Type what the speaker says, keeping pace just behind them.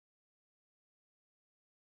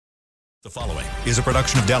The following is a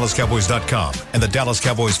production of DallasCowboys.com and the Dallas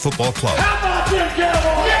Cowboys Football Club. How about them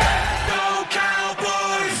Cowboys? Yeah! Go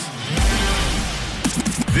Cowboys!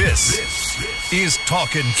 This is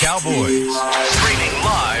Talkin' Cowboys. Streaming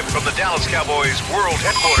live from the Dallas Cowboys World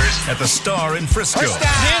Headquarters at the Star in Frisco.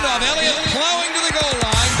 Handoff, Elliott plowing to the goal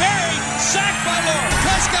line. Barry, sacked by Lawrence.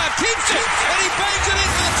 Prescott keeps it, and he bangs it in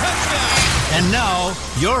for the touchdown. And now,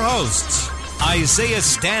 your hosts, Isaiah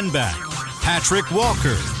Stanback, Patrick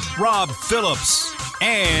Walker, Rob Phillips,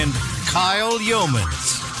 and Kyle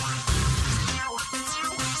Yeomans.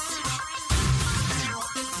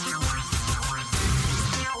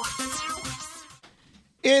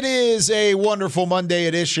 It is a wonderful Monday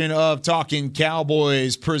edition of Talking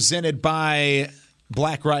Cowboys presented by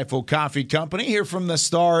Black Rifle Coffee Company here from the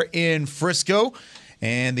Star in Frisco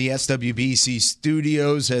and the SWBC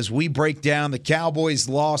studios as we break down the Cowboys'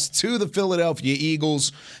 loss to the Philadelphia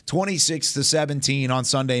Eagles 26-17 on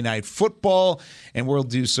Sunday Night Football, and we'll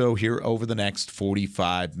do so here over the next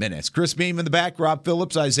 45 minutes. Chris Beam in the back, Rob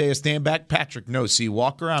Phillips, Isaiah Stanback, Patrick No C.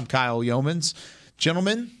 Walker. I'm Kyle Yeomans.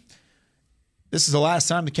 Gentlemen, this is the last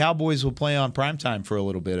time the Cowboys will play on primetime for a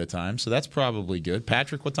little bit of time, so that's probably good.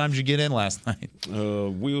 Patrick, what time did you get in last night?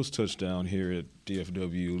 Wheels touchdown here at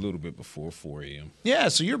DFW a little bit before 4 a.m. Yeah,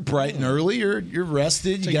 so you're bright and early. You're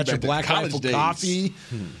rested. You got your Black Rifle coffee.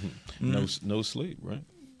 No sleep, right?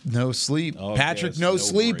 No sleep. Oh, Patrick, yes, no no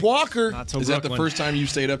sleep. breaks. Walker. Is that the first time you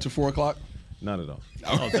stayed up to 4 o'clock? Not at all.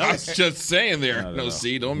 I was just saying there. Not at No, all.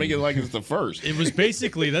 see, don't make it like it's the first. It was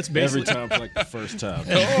basically Every time's like the first time.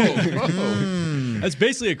 That's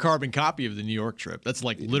basically a carbon copy of the New York trip. That's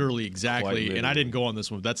like literally exactly, literally. and I didn't go on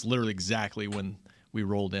this one. That's literally exactly when we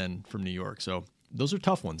rolled in from New York. So those are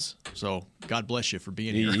tough ones. So God bless you for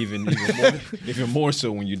being here. Even more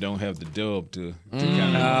so when you don't have the dub to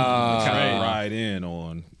kind of ride in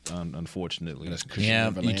on. Unfortunately,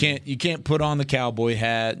 Yeah, you can't put on the cowboy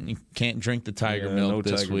hat and you can't drink the tiger milk no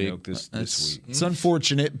this tiger week. milk this week. It's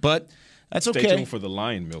unfortunate, but that's Stay okay. tuned for the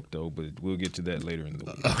lion milk though, but we'll get to that later in the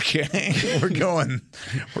week. Okay, we're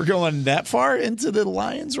going that far into the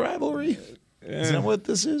Lions rivalry. Is that what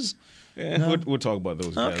this is? Yeah, no? we'll talk about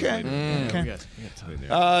those guys Okay. later. Okay.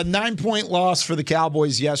 9-point loss for the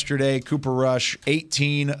Cowboys yesterday. Cooper Rush,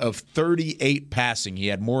 18 of 38 passing. He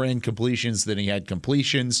had more incompletions than he had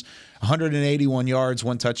completions. 181 yards,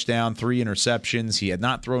 1 touchdown, 3 interceptions. He had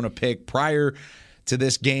not thrown a pick prior to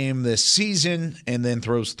this game this season, and then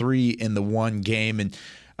throws 3 in the one game. And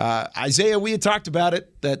Isaiah, we had talked about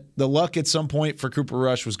it, that the luck at some point for Cooper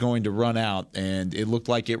Rush was going to run out, and it looked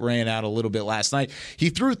like it ran out a little bit last night. He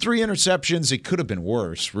threw 3 interceptions. It could have been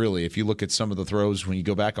worse, really, if you look at some of the throws when you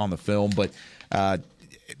go back on the film. But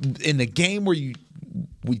in the game where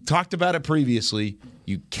we talked about it previously,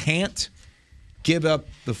 you can't give up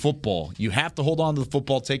the football. You have to hold on to the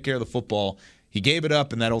football, take care of the football. He gave it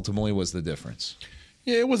up, and that ultimately was the difference.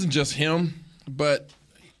 Yeah, it wasn't just him, but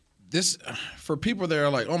this for people that are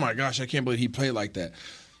like, oh my gosh, I can't believe he played like that.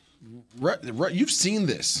 You've seen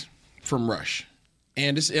this from Rush,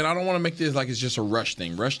 and I don't want to make this like it's just a Rush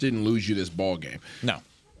thing. Rush didn't lose you this ball game. No,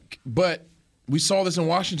 but we saw this in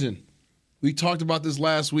Washington. We talked about this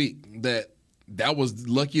last week that was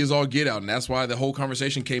lucky as all get out, and that's why the whole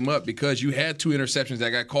conversation came up, because you had 2 interceptions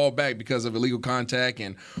that got called back because of illegal contact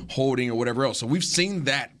and holding or whatever else. So we've seen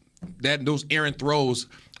that those errant throws,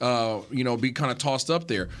 be kind of tossed up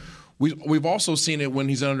there. We've also seen it when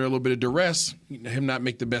he's under a little bit of duress, him not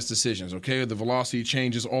make the best decisions, okay? The velocity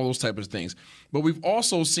changes, all those type of things. But we've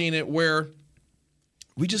also seen it where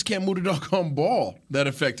we just can't move the doggone ball that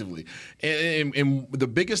effectively. And the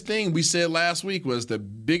biggest thing we said last week was the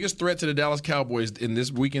biggest threat to the Dallas Cowboys in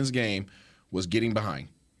this weekend's game was getting behind.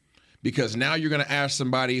 Because now you're going to ask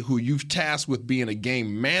somebody who you've tasked with being a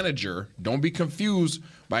game manager. Don't be confused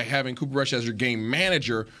by having Cooper Rush as your game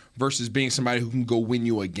manager versus being somebody who can go win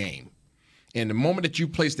you a game. And the moment that you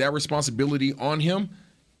place that responsibility on him,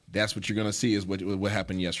 that's what you're going to see is what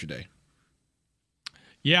happened yesterday.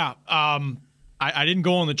 Yeah, I didn't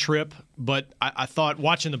go on the trip, but I thought,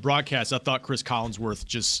 watching the broadcast, I thought Chris Collinsworth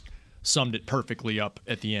just summed it perfectly up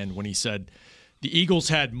at the end when he said the Eagles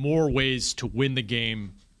had more ways to win the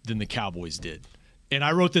game than the Cowboys did. And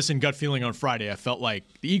I wrote this in Gut Feeling on Friday. I felt like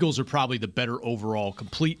the Eagles are probably the better overall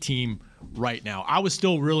complete team right now. I was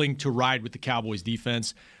still willing to ride with the Cowboys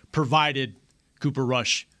defense, provided Cooper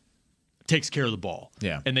Rush takes care of the ball.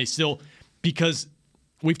 Yeah. And they still, because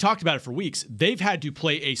we've talked about it for weeks, they've had to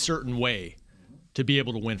play a certain way to be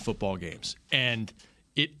able to win football games. And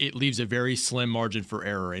it leaves a very slim margin for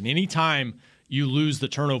error. And anytime you lose the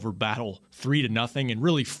turnover battle 3-0 and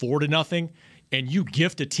really 4-0, and you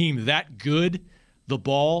gift a team that good the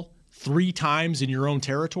ball 3 times in your own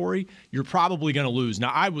territory, you're probably going to lose. Now,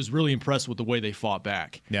 I was really impressed with the way they fought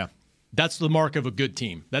back. Yeah. That's the mark of a good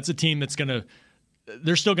team. That's a team that's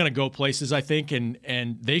they're still going to go places, I think,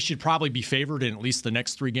 and they should probably be favored in at least the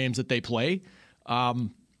next 3 games that they play.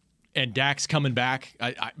 And Dak's coming back.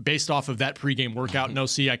 Based off of that pregame workout in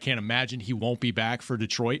OC, I can't imagine he won't be back for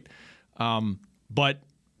Detroit. But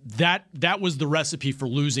that was the recipe for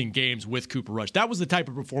losing games with Cooper Rush. That was the type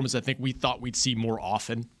of performance I think we thought we'd see more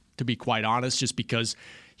often, to be quite honest, just because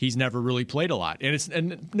he's never really played a lot.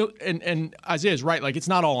 And Isaiah's right, like, it's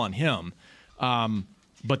not all on him.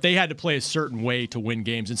 But they had to play a certain way to win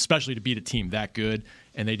games, especially to beat a team that good.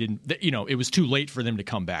 And they didn't. It was too late for them to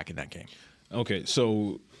come back in that game. Okay,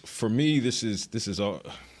 so for me, this is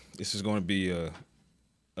going to be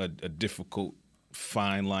a difficult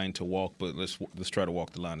fine line to walk, but let's try to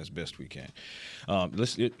walk the line as best we can.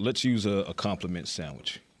 Let's use a compliment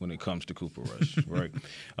sandwich when it comes to Cooper Rush, right?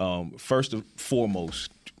 First and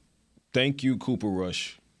foremost, thank you, Cooper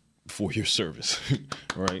Rush, for your service,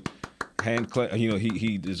 right?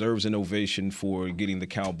 He deserves an ovation for getting the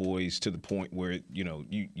Cowboys to the point where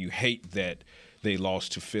you hate that they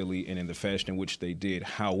lost to Philly and in the fashion in which they did.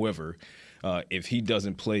 However, if he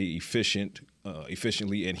doesn't play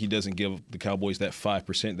efficiently and he doesn't give the Cowboys that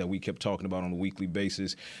 5% that we kept talking about on a weekly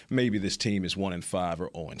basis, maybe this team is 1-5 or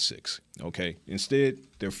 0-6. Okay. Instead,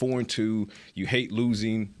 they're 4-2. You hate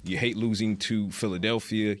losing. You hate losing to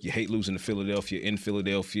Philadelphia. You hate losing to Philadelphia in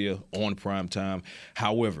Philadelphia on prime time.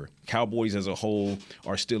 However, Cowboys as a whole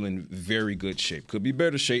are still in very good shape. Could be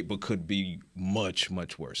better shape, but could be much,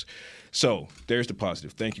 much worse. So there's the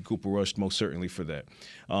positive. Thank you, Cooper Rush, most certainly for that.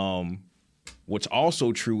 What's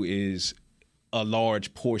also true is a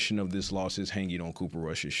large portion of this loss is hanging on Cooper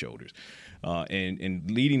Rush's shoulders.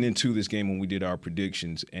 And leading into this game when we did our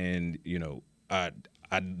predictions, and,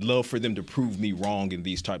 I'd love for them to prove me wrong in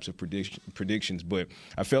these types of predictions, but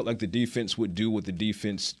I felt like the defense would do what the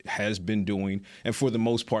defense has been doing, and for the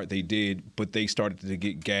most part they did, but they started to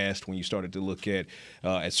get gassed when you started to look at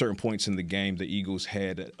certain points in the game, the Eagles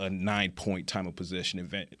had a 9-point time of possession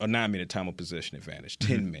advantage, a 9-minute time of possession advantage,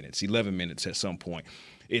 10 minutes, 11 minutes at some point.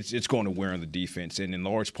 It's going to wear on the defense, and in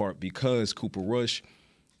large part because Cooper Rush,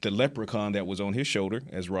 the leprechaun that was on his shoulder,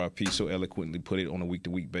 as Rob P. so eloquently put it, on a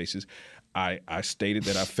week-to-week basis, I stated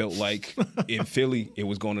that I felt like in Philly it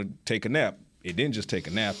was going to take a nap. It didn't just take a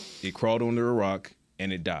nap. It crawled under a rock,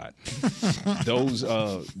 and it died. Those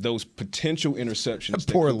potential interceptions.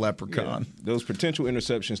 Poor leprechaun. Yeah, those potential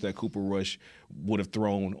interceptions that Cooper Rush would have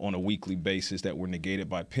thrown on a weekly basis that were negated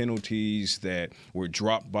by penalties, that were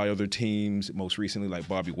dropped by other teams, most recently like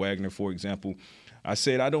Bobby Wagner, for example. I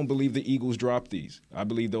said I don't believe the Eagles dropped these. I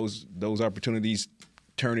believe those opportunities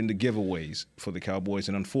turn into giveaways for the Cowboys,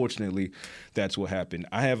 and unfortunately, that's what happened.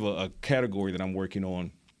 I have a category that I'm working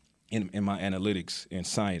on in my analytics and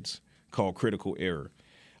science called critical error.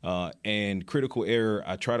 And critical error,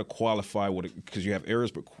 I try to qualify because you have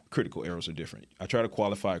errors, but critical errors are different. I try to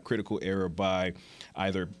qualify a critical error by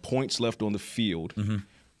either points left on the field,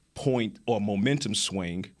 point or momentum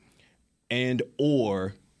swing, and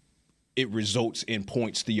or it results in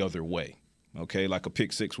points the other way. Okay, like a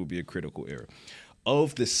pick six would be a critical error.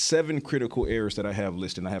 Of the 7 critical errors that I have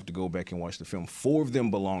listed, I have to go back and watch the film, 4 of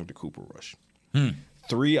them belong to Cooper Rush.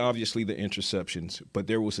 3, obviously, the interceptions, but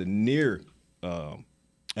there was a near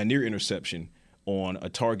interception on a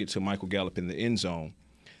target to Michael Gallup in the end zone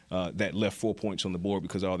that left 4 points on the board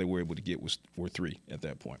because all they were able to get were 3 at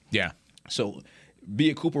that point. Yeah. So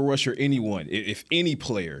be it Cooper Rush or anyone, if any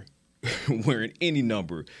player wearing any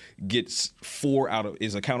number is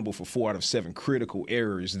accountable for 4 out of 7 critical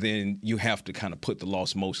errors, then you have to kind of put the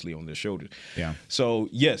loss mostly on their shoulders. Yeah. So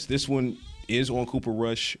yes, this one is on Cooper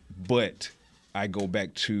Rush, but I go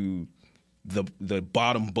back to the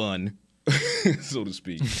bottom bun, so to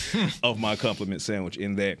speak, of my compliment sandwich,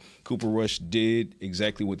 in that Cooper Rush did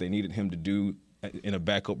exactly what they needed him to do in a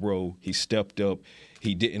backup role. He stepped up.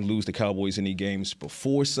 He didn't lose the Cowboys any games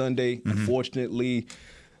before Sunday. Unfortunately,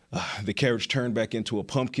 the carriage turned back into a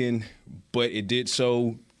pumpkin, but it did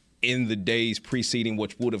so in the days preceding,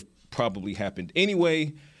 which would have probably happened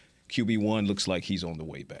anyway. QB1 looks like he's on the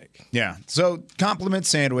way back. Yeah. So compliment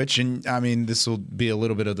sandwich, and I mean, this will be a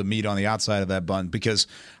little bit of the meat on the outside of that bun, because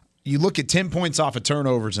you look at 10 points off of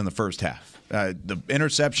turnovers in the first half. The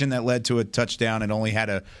interception that led to a touchdown and only had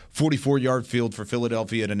a 44-yard field for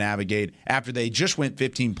Philadelphia to navigate. After they just went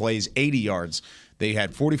 15 plays, 80 yards. They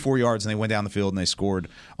had 44 yards, and they went down the field, and they scored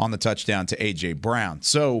on the touchdown to A.J. Brown.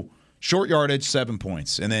 So short yardage, 7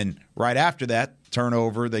 points. And then right after that,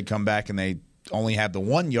 turnover, they come back, and they only have the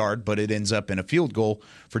 1 yard, but it ends up in a field goal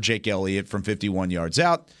for Jake Elliott from 51 yards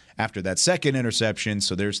out. after that second interception,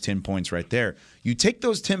 so there's 10 points right there. You take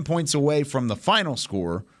those 10 points away from the final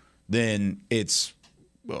score, then it's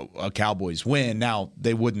a Cowboys win. Now,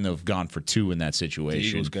 they wouldn't have gone for 2 in that situation. The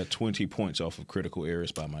Eagles got 20 points off of critical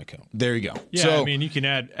errors by my count. There you go. Yeah, so, I mean, you can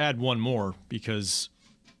add one more because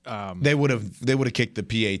they would have kicked the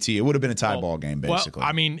PAT. It would have been a tie ball game, basically. Well,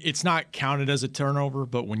 I mean, it's not counted as a turnover,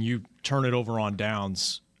 but when you turn it over on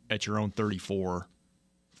downs at your own 34,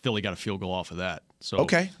 Philly got a field goal off of that. So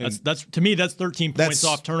okay, that's to me that's 13 points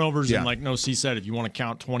off turnovers, yeah. and like No C said, if you want to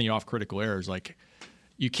count 20 off critical errors, like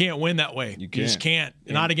you can't win that way. You just can't.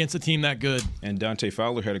 Not against a team that good. And Dante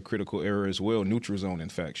Fowler had a critical error as well, neutral zone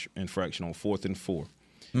infraction on 4th and 4.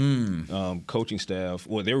 Coaching staff.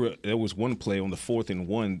 Well, there was one play on the 4th and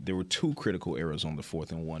 1. There were 2 critical errors on the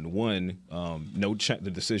 4th and 1. One,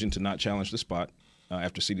 the decision to not challenge the spot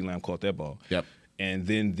after CeeDee Lamb caught that ball. Yep. And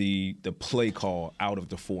then the play call out of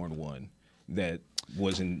the 4 and 1 that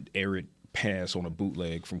was an errant pass on a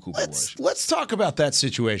bootleg from Cooper Rush. Let's talk about that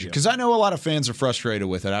situation because I know a lot of fans are frustrated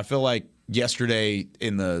with it. I feel like yesterday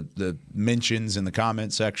in the mentions in the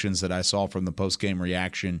comment sections that I saw from the post-game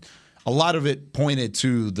reaction, a lot of it pointed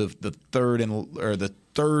to the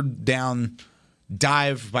third down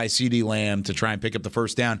dive by CeeDee Lamb to try and pick up the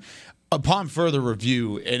first down. Upon further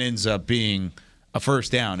review, it ends up being a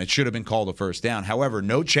first down. It should have been called a first down. However,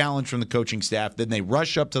 no challenge from the coaching staff. Then they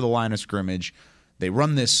rush up to the line of scrimmage. They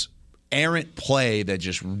run this errant play that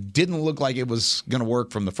just didn't look like it was going to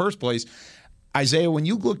work from the first place. Isaiah, when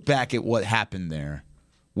you look back at what happened there,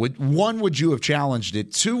 would you have challenged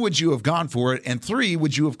it? 2, would you have gone for it? And 3,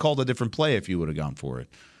 would you have called a different play if you would have gone for it?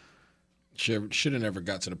 Should have never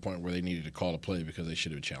got to the point where they needed to call a play because they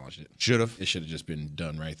should have challenged it. Should have. It should have just been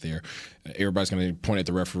done right there. Everybody's going to point at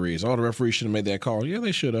the referees. Oh, the referees should have made that call. Yeah,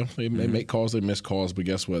 they should have. They make calls, they miss calls, but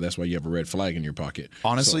guess what? That's why you have a red flag in your pocket.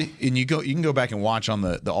 Honestly, and you can go back and watch on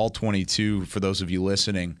the all 22 for those of you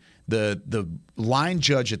listening. The line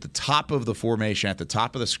judge at the top of the formation, at the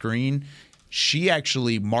top of the screen, she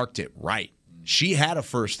actually marked it right. She had a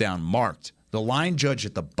first down marked. The line judge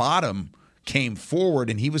at the bottom came forward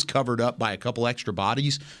and he was covered up by a couple extra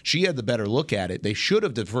bodies. She had the better look at it. They should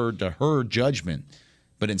have deferred to her judgment,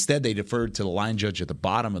 but instead they deferred to the line judge at the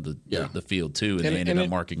bottom of the field too, and they ended up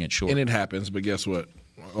marking it short. And it happens, but guess what?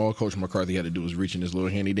 All Coach McCarthy had to do was reach in his little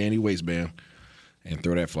handy-dandy waistband and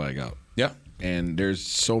throw that flag out. Yeah. And there's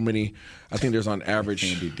so many. I think there's on average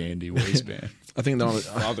handy-dandy waistband. I think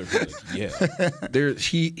fatherhood. Yeah.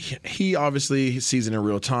 He obviously sees it in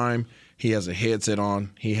real time. He has a headset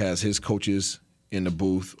on. He has his coaches in the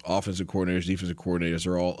booth. Offensive coordinators, defensive coordinators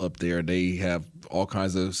are all up there. They have all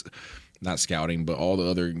kinds of, not scouting, but all the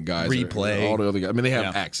other guys. Replay. All the other guys. I mean, they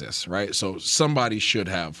have access, right? So somebody should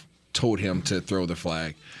have told him to throw the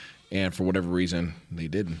flag. And for whatever reason, they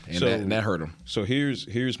didn't, and that hurt him. So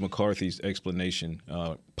here's McCarthy's explanation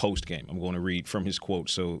post game. I'm going to read from his quote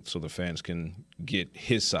so the fans can get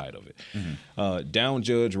his side of it. Down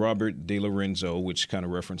judge Robert De Lorenzo, which kind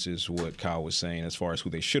of references what Kyle was saying as far as who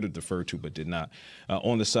they should have deferred to but did not,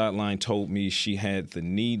 on the sideline told me she had the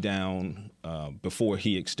knee down before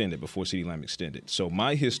CeeDee Lamb extended. So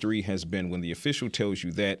my history has been when the official tells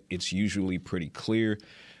you that, it's usually pretty clear. ...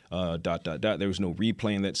 There was no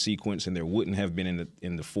replay in that sequence, and there wouldn't have been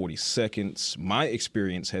in the 40 seconds. My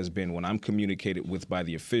experience has been when I'm communicated with by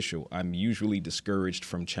the official, I'm usually discouraged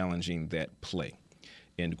from challenging that play.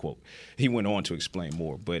 End quote. He went on to explain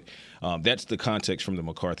more, but that's the context from the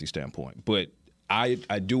McCarthy standpoint. But I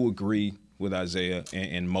do agree with Isaiah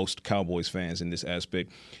and most Cowboys fans in this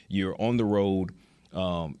aspect. You're on the road,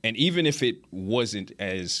 and even if it wasn't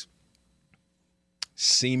as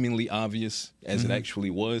seemingly obvious as it actually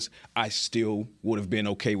was, I still would have been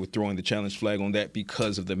okay with throwing the challenge flag on that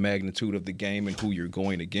because of the magnitude of the game and who you're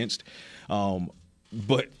going against.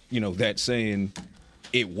 But, that saying,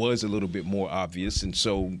 it was a little bit more obvious, and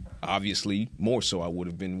so obviously more so I would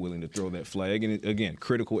have been willing to throw that flag. And again,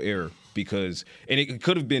 critical error because – and it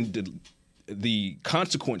could have been – the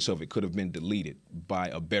consequence of it could have been deleted by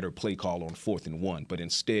a better play call on 4th and 1, but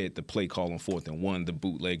instead the play call on 4th and 1, the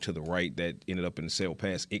bootleg to the right that ended up in the sail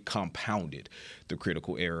pass, it compounded the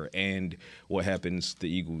critical error. And what happens? The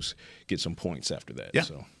Eagles get some points after that. Yeah.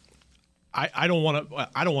 So I don't want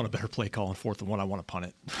a better play call on 4th and 1. I want to punt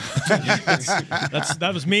it.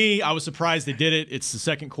 That was me. I was surprised they did it. It's the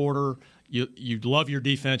second quarter. You love your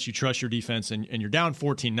defense. You trust your defense, and you're down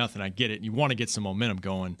 14-0. I get it. And you want to get some momentum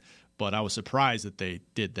going. But I was surprised that they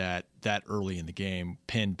did that early in the game,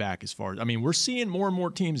 pinned back as far as – I mean, we're seeing more and more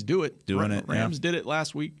teams do it. Rams did it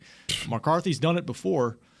last week. McCarthy's done it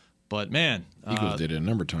before. But, man. Eagles did it a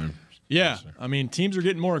number of times. Yeah, I mean, teams are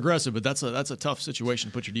getting more aggressive, but that's a tough situation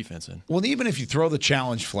to put your defense in. Well, even if you throw the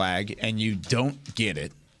challenge flag and you don't get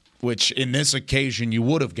it, which in this occasion you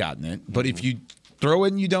would have gotten it, but if you throw it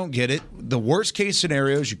and you don't get it, the worst case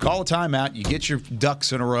scenario is you call a timeout, you get your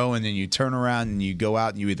ducks in a row, and then you turn around and you go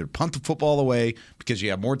out and you either punt the football away because you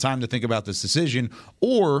have more time to think about this decision,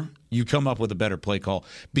 or you come up with a better play call.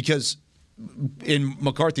 Because in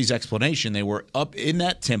McCarthy's explanation, they were up in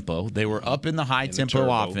that tempo. They were up in the high tempo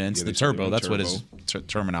offense, the turbo. That's what his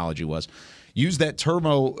terminology was. Use that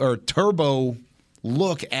turbo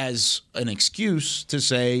look as an excuse to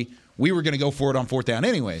say we were going to go for it on fourth down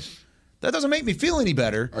anyways. That doesn't make me feel any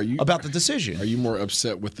better about the decision. Are you more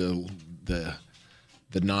upset with the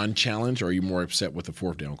non-challenge, or are you more upset with the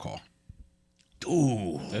fourth down call?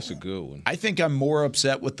 Ooh, that's a good one. I think I'm more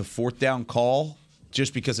upset with the fourth down call.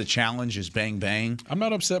 Just because a challenge is bang, bang. I'm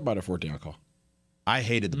not upset by the fourth down call. I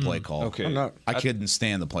hated the play call. Okay. I'm not. I couldn't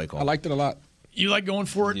stand the play call. I liked it a lot. You like going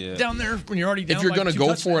for it down there when you're already down? If you're going to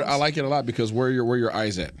go for it, I like it a lot because where your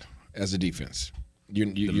eyes at as a defense.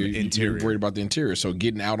 You're worried about the interior, so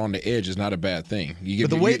getting out on the edge is not a bad thing. You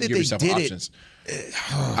but the way that they yourself did options.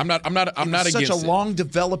 I'm not against such a long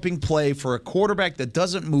developing play for a quarterback that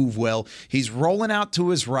doesn't move well. He's rolling out to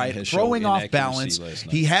his right, throwing off balance.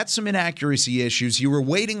 He had some inaccuracy issues. You were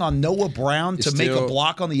waiting on Noah Brown to make a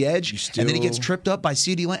block on the edge, and then he gets tripped up by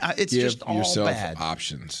CeeDee Lamb. It's just all bad.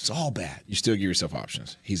 Options. It's all bad. You still give yourself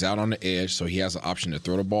options. He's out on the edge, so he has the option to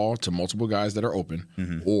throw the ball to multiple guys that are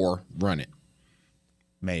open or run it.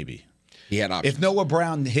 Maybe. He had options. If Noah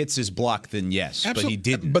Brown hits his block, then yes, Absolutely. but he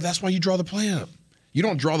didn't. But that's why you draw the play up. You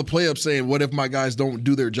don't draw the play up saying, what if my guys don't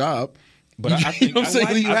do their job? But I think you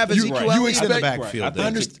have Ezekiel Elliott in the backfield.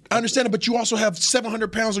 I understand it, but you also have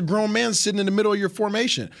 700 pounds of grown men sitting in the middle of your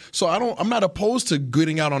formation. So I'm not opposed to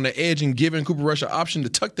getting out on the edge and giving Cooper Rush an option to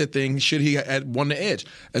tuck that thing should he had won the edge.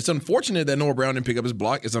 It's unfortunate that Noah Brown didn't pick up his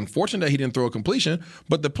block. It's unfortunate that he didn't throw a completion,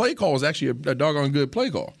 but the play call was actually a doggone good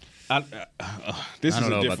play call. This I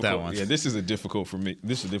don't know about that one. Yeah, this is a difficult for me.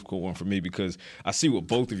 This is a difficult one for me because I see what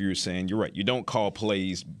both of you are saying. You're right. You don't call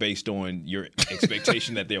plays based on your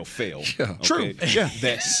expectation that they'll fail. Yeah, okay? True. Yeah.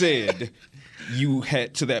 That said, you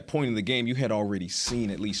had to that point in the game, you had already seen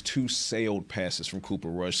at least 2 sailed passes from Cooper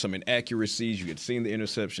Rush, some inaccuracies. You had seen the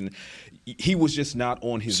interception. He was just not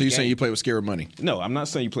on his. So you're game. saying you play with scared money? No, I'm not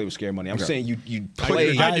saying you play with scared money. I'm saying you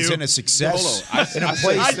play. The guy's in a success. Hold on. In a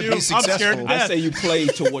place to be successful. I say you play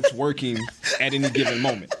to what's working at any given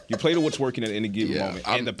moment. You play to what's working at any given moment.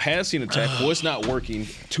 And the passing attack was not working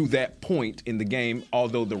to that point in the game,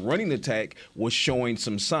 although the running attack was showing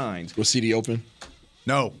some signs. Was CeeDee open?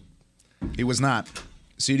 No, he was not.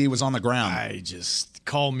 CeeDee was on the ground.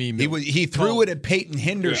 Call me. He threw it at Peyton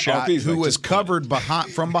Hendershot, who was covered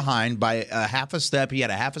from behind by a half a step. He had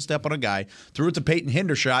a half a step on a guy. Threw it to Peyton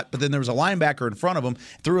Hendershot, but then there was a linebacker in front of him.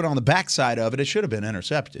 Threw it on the backside of it. It should have been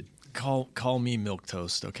intercepted. Call me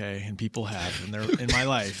milquetoast, okay? And people have, and they're in my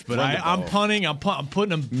life. But I'm punting. I'm putting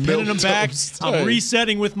them, pinning them back. I'm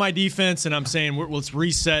resetting with my defense, and I'm saying let's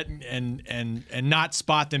reset and not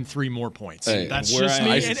spot them 3 more points. Hey, that's just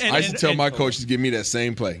me. I used to tell my coaches to give me that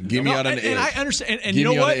same play. Give me out on the edge. And I understand. And you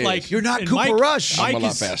know what? Like you're not Cooper Rush. I'm a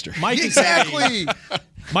lot faster. Mike exactly.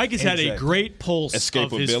 Mike has had a great pulse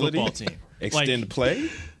of his football team. Extend play.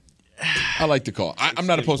 I like the call. I'm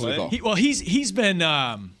not opposed to the call. He's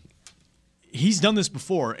been. He's done this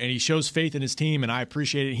before, and he shows faith in his team, and I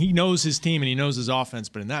appreciate it. He knows his team, and he knows his offense,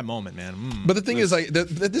 but in that moment, man. But the thing is,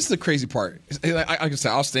 this is the crazy part. I can say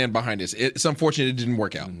I'll stand behind this. It's unfortunate it didn't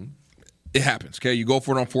work out. It happens, okay? You go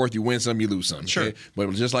for it on fourth, you win some, you lose some. Sure. Okay? But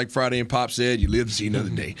just like Friday and Pop said, you live to see another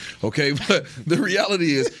day, okay? But the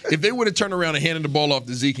reality is, if they would have turned around and handed the ball off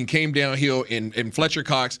to Zeke and came downhill and Fletcher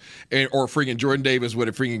Cox or freaking Jordan Davis would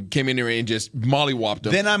have freaking came in there and just mollywopped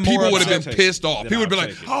them, then people would have been pissed off. People would be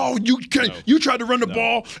like, oh, you tried to run the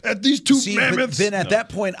ball at these two mammoths. Then at that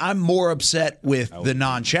point, I'm more upset with the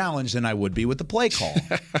non-challenge than I would be with the play call.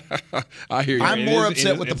 I hear you. I'm more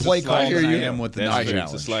upset with the play call than I am with the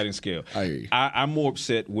non-challenge. It's a sliding scale. I hear you. I'm more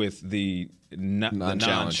upset with the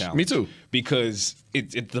non-challenge. Me too. Because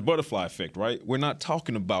it's the butterfly effect, right? We're not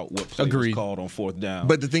talking about what play was called on fourth down.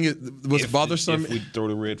 But the thing is, what's bothersome? If we throw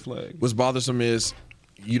the red flag. What's bothersome is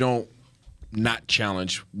you don't not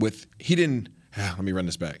challenge with. He didn't. Let me run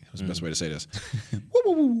this back. That's the best way to say this.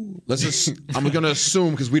 Let's just. I'm going to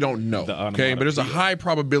assume because we don't know. Okay, but there's a high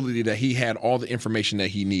probability that he had all the information that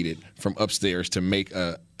he needed from upstairs to make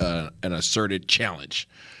an asserted challenge.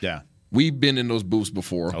 Yeah. We've been in those booths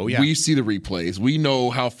before. Oh, yeah. We see the replays. We know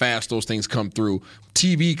how fast those things come through.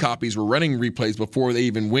 TV copies were running replays before they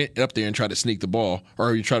even went up there and tried to sneak the ball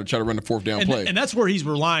or you try to run the fourth down play. And that's where he's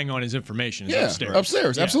relying on his information. Is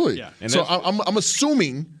upstairs, absolutely. Yeah. And so I'm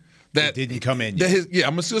assuming that it didn't come in.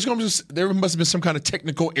 I'm assuming there must have been some kind of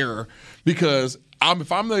technical error because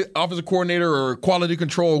if I'm the offensive coordinator or quality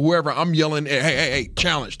control or whoever, I'm yelling, hey,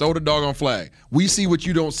 challenge, throw the doggone flag. We see what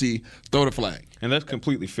you don't see, throw the flag. And that's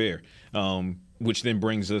completely fair, which then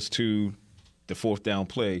brings us to the fourth down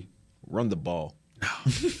play, run the ball.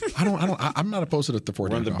 I'm not opposed to the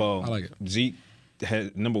fourth down. Run the ball. I like it. Zeke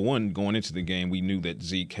has, number one, going into the game, we knew that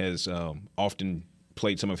Zeke has often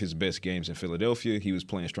played some of his best games in Philadelphia. He was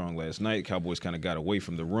playing strong last night. Cowboys kind of got away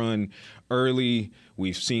from the run early.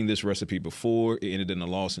 We've seen this recipe before. It ended in a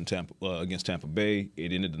loss in against Tampa Bay.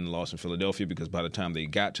 It ended in a loss in Philadelphia because by the time they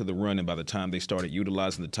got to the run and by the time they started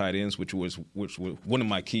utilizing the tight ends, which was one of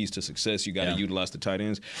my keys to success, you got to utilize the tight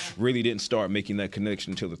ends, really didn't start making that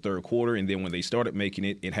connection until the third quarter. And then when they started making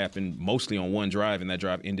it, it happened mostly on one drive, and that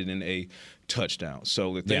drive ended in a touchdown.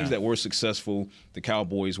 So the things that were successful, the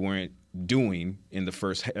Cowboys weren't doing in the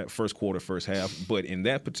first quarter, first half. But in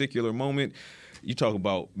that particular moment, you talk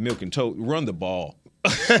about milk and toast. Run the ball.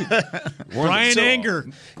 Brian Anger,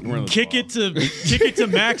 kick it to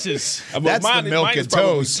Max's. That's the milk and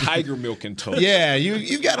toast. Tiger milk and toast. Yeah,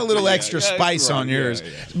 you got a little extra spice on yours.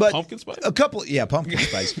 But pumpkin spice? Pumpkin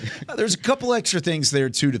spice. There's a couple extra things there,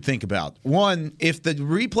 too, to think about. One, if the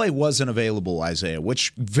replay wasn't available, Isaiah,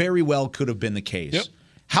 which very well could have been the case, Yep.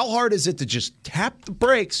 How hard is it to just tap the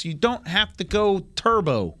brakes? You don't have to go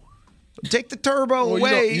turbo. Take the turbo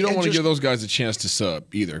away. You don't want to give those guys a chance to sub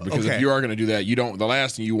either, because if you are going to do that, you don't. The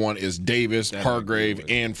last thing you want is Davis, Hargrave,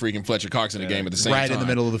 and freaking Fletcher Cox in the game at the same time, right in the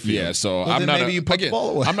middle of the field. Yeah, so I'm not. Maybe you put the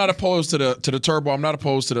ball away. I'm not opposed to the turbo. I'm not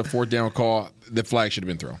opposed to the fourth down call. The flag should have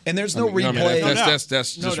been thrown. And there's no replay. That's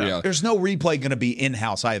just reality. There's no replay going to be in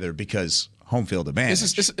house either because home field advantage.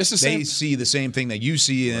 It's the same. They see the same thing that you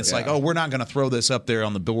see, and it's like, oh, we're not going to throw this up there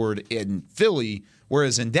on the board in Philly.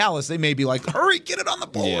 Whereas in Dallas, they may be like, hurry, get it on the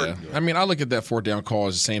board. Yeah. I mean, I look at that fourth down call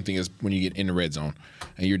as the same thing as when you get in the red zone.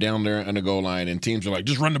 And you're down there on the goal line, and teams are like,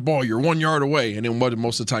 just run the ball. You're 1 yard away. And then what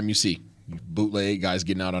most of the time you see? Bootleg, guys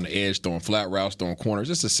getting out on the edge, throwing flat routes, throwing corners.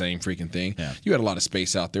 It's the same freaking thing. Yeah. You had a lot of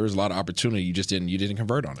space out there. There was a lot of opportunity. You didn't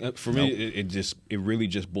convert on it. For me, it really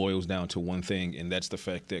just boils down to one thing, and that's the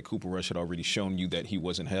fact that Cooper Rush had already shown you that he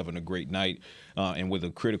wasn't having a great night. And with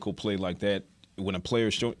a critical play like that, when a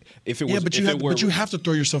player's showing, but you have to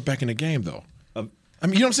throw yourself back in the game, though. I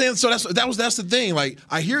mean, you know what I'm saying? So that's the thing. Like,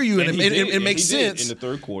 I hear you, and it makes sense. In the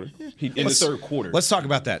third quarter. Let's talk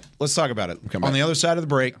about that. Let's talk about it. On the other side of the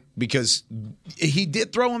break, because he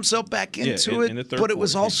did throw himself back into it, but it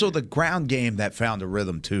was also the ground game that found a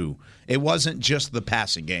rhythm, too. It wasn't just the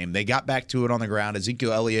passing game. They got back to it on the ground.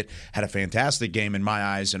 Ezekiel Elliott had a fantastic game in my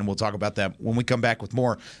eyes, and we'll talk about that when we come back with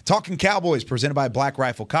more Talking Cowboys, presented by Black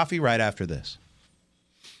Rifle Coffee, right after this.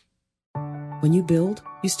 When you build,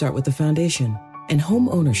 you start with the foundation. And home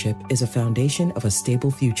ownership is a foundation of a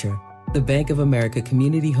stable future. The Bank of America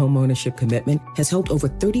Community Home Ownership Commitment has helped over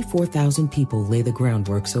 34,000 people lay the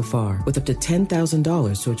groundwork so far, with up to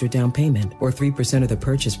 $10,000 towards your down payment or 3% of the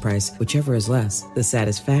purchase price, whichever is less. The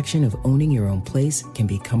satisfaction of owning your own place can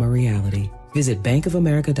become a reality. Visit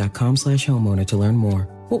bankofamerica.com/homeowner to learn more.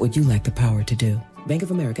 What would you like the power to do? Bank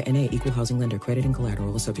of America N.A. Equal Housing Lender. Credit and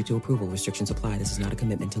collateral is subject to approval. Restrictions apply. This is not a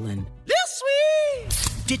commitment to lend.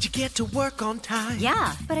 Did you get to work on time?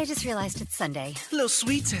 Yeah, but I just realized it's Sunday. Little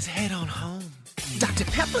Sweet says head on home. Dr.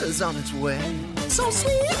 Pepper's on its way. So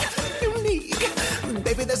sweet, unique.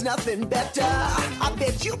 Baby, there's nothing better. I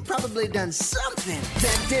bet you've probably done something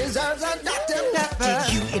that deserves a Dr. Pepper.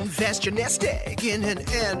 Did you invest your nest egg in an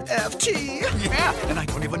NFT? Yeah, and I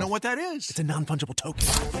don't even know what that is. It's a non-fungible token.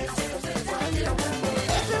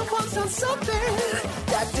 Everyone's on something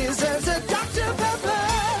that deserves a Dr. Pepper.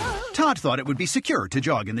 Todd thought it would be secure to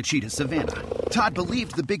jog in the cheetah savanna. Todd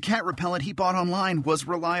believed the big cat repellent he bought online was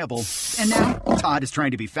reliable. And now, Todd is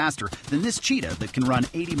trying to be faster than this cheetah that can run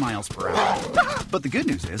 80 miles per hour. But the good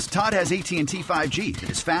news is, Todd has AT&T 5G that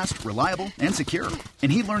is fast, reliable, and secure.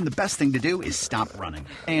 And he learned the best thing to do is stop running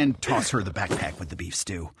and toss her the backpack with the beef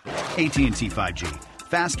stew. AT&T 5G.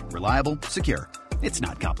 Fast, reliable, secure. It's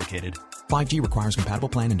not complicated. 5G requires compatible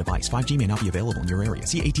plan and device. 5G may not be available in your area.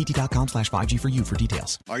 See att.com/5G for you for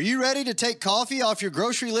details. Are you ready to take coffee off your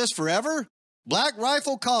grocery list forever? Black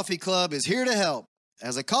Rifle Coffee Club is here to help.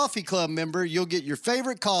 As a coffee club member, you'll get your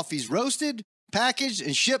favorite coffees roasted, packaged,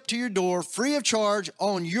 and shipped to your door free of charge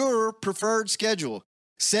on your preferred schedule.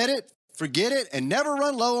 Set it, forget it, and never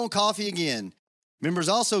run low on coffee again. Members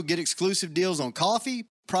also get exclusive deals on coffee,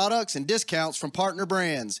 products and discounts from partner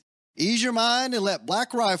brands. Ease your mind and let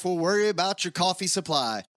Black Rifle worry about your coffee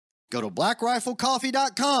supply. Go to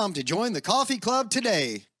blackriflecoffee.com to join the coffee club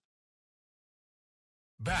today.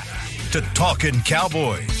 Back to Talking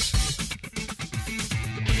Cowboys.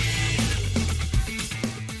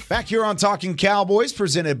 Back here on Talking Cowboys,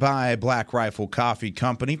 presented by Black Rifle Coffee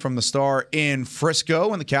Company from the Star in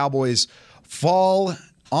Frisco. And the Cowboys fall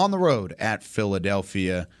on the road at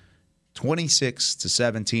Philadelphia,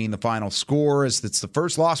 26-17. The final score is it's the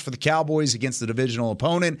first loss for the Cowboys against the divisional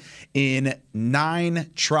opponent in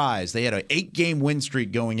 9 tries. They had an 8-game win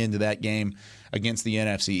streak going into that game against the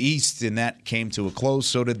NFC East, and that came to a close.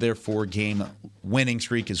 So did their 4-game winning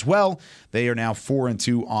streak as well. They are now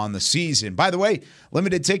 4-2 on the season. By the way,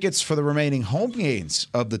 limited tickets for the remaining home games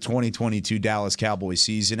of the 2022 Dallas Cowboys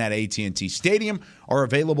season at AT&T Stadium are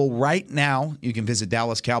available right now. You can visit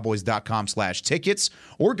dallascowboys.com/tickets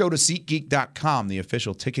or go to SeatGeek.com, the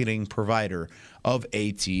official ticketing provider of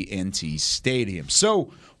AT&T Stadium.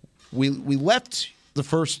 So we left the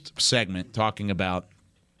first segment talking about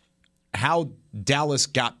how Dallas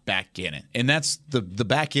got back in it. And that's the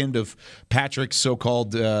back end of Patrick's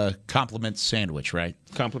so-called compliment sandwich, right?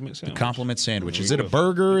 Compliment sandwich. The compliment sandwich. Is it a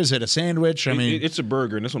burger? Is it a sandwich? I mean, it's a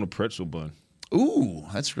burger, and it's on a pretzel bun. Ooh,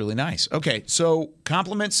 that's really nice. Okay, so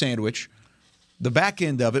compliment sandwich. The back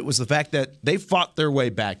end of it was the fact that they fought their way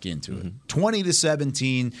back into it.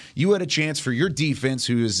 20-17. You had a chance for your defense,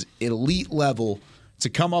 who is elite level, to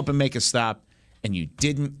come up and make a stop, and you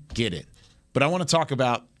didn't get it. But I want to talk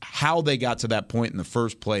about how they got to that point in the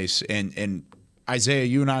first place. And Isaiah,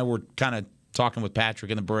 you and I were kind of talking with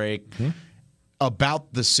Patrick in the break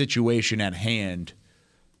about the situation at hand.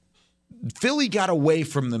 Philly got away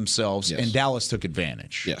from themselves, and Dallas took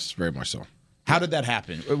advantage. Yes, very much so. How did that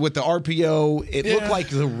happen? With the RPO, it looked like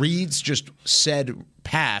the reads just said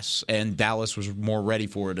pass, and Dallas was more ready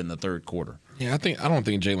for it in the third quarter. Yeah, I don't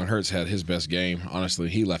think Jalen Hurts had his best game. Honestly,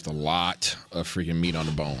 he left a lot of freaking meat on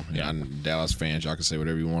the bone. Yeah. And Dallas fans, y'all can say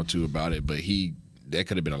whatever you want to about it, but that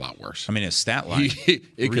could have been a lot worse. I mean, his stat line.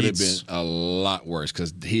 It could have been a lot worse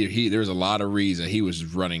because there's a lot of reads that he was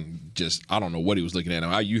running. Just I don't know what he was looking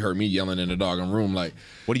at. You heard me yelling in the doggone room like,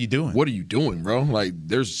 "What are you doing? What are you doing, bro?" Like,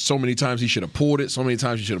 there's so many times he should have pulled it. So many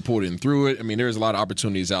times he should have pulled it and threw it. I mean, there's a lot of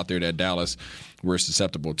opportunities out there that Dallas were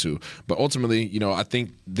susceptible to. But ultimately, I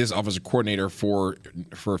think this offensive coordinator for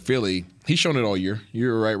Philly, he's shown it all year.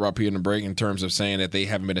 You're right, Rob P. in the break, in terms of saying that they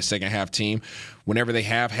haven't been a second-half team. Whenever they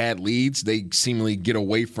have had leads, they seemingly get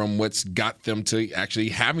away from what's got them to actually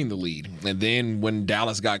having the lead. And then when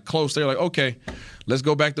Dallas got close, they're like, okay, let's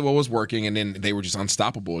go back to what was working, and then they were just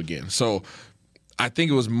unstoppable again. So I think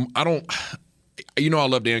it was – I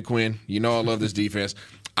love Dan Quinn. I love this defense.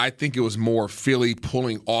 I think it was more Philly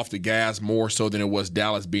pulling off the gas more so than it was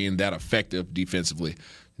Dallas being that effective defensively.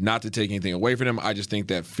 Not to take anything away from them, I just think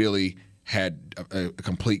that Philly had a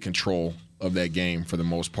complete control of that game for the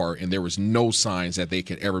most part, and there was no signs that they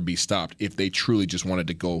could ever be stopped if they truly just wanted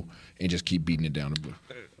to go and just keep beating it down the blue.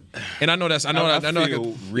 And I know that's I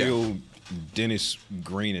feel real Dennis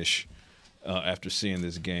Greenish after seeing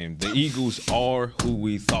this game. The Eagles are who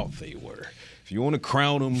we thought they were. If you want to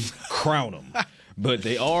crown them, crown them. But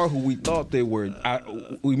they are who we thought they were.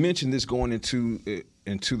 We mentioned this going into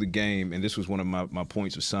the game, and this was one of my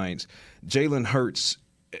points of science. Jalen Hurts,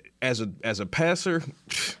 as a passer,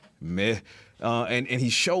 meh. And he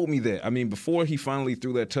showed me that. I mean, before he finally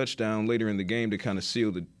threw that touchdown later in the game to kind of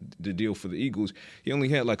seal the deal for the Eagles, he only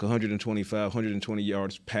had like 120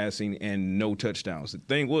 yards passing and no touchdowns. The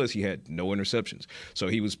thing was he had no interceptions. So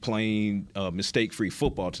he was playing mistake-free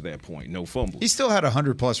football to that point, no fumbles. He still had a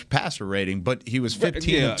 100-plus passer rating, but he was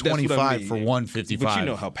 15 of 25 for 155. But you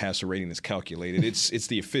know how passer rating is calculated. It's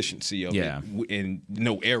the efficiency of it. And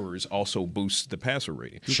no errors also boosts the passer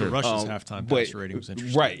rating. Cooper Rush's halftime passer rating was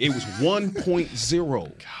interesting. Right. It was 1.0.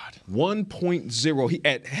 God, 1.0. He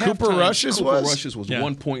at Cooper Rush's was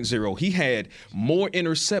 1.0. He had more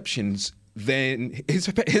interceptions than his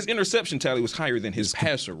interception tally was higher than his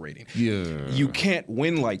passer rating. Yeah, you can't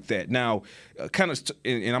win like that. Now,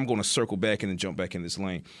 and I'm going to circle back and then jump back in this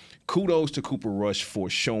lane. Kudos to Cooper Rush for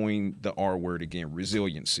showing the R word again,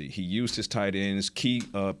 resiliency. He used his tight ends,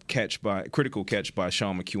 critical catch by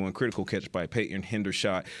Sean McEwen, critical catch by Peyton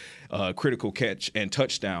Hendershot, critical catch and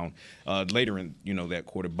touchdown later in that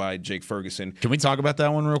quarter by Jake Ferguson. Can we talk about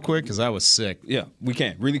that one real quick? Because I was sick. Yeah, we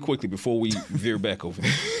can really quickly before we veer back over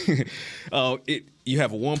there. You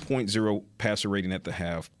have a 1.0 passer rating at the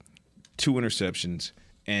half, 2 interceptions.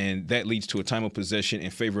 And that leads to a time of possession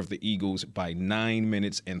in favor of the Eagles by 9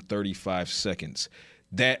 minutes and 35 seconds.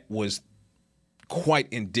 That was quite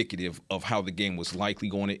indicative of how the game was likely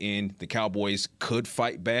going to end. The Cowboys could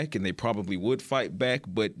fight back, and they probably would fight back,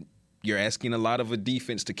 but you're asking a lot of a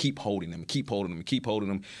defense to keep holding them,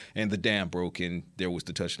 and the dam broke, and there was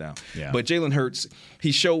the touchdown. Yeah. But Jalen Hurts,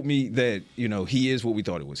 he showed me that, he is what we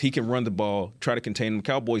thought it was. He can run the ball, try to contain him.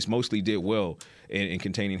 Cowboys mostly did well in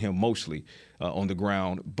containing him mostly on the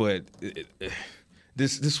ground, but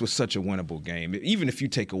this was such a winnable game. Even if you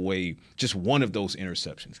take away just one of those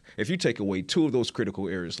interceptions, if you take away two of those critical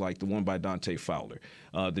errors, like the one by Dante Fowler,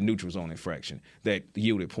 the neutral zone infraction that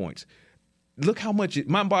yielded points, look how much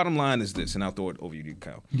my bottom line is this, and I'll throw it over to you,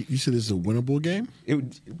 Kyle. You said this is a winnable game?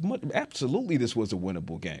 Absolutely, this was a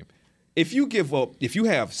winnable game. If you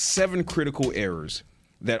have 7 critical errors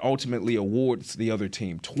that ultimately awards the other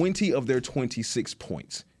team 20 of their 26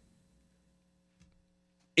 points,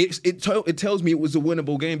 it tells me it was a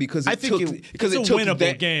winnable game because it took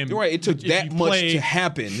that game. Right, it took that much to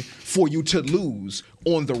happen for you to lose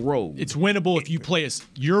on the road. It's winnable if you play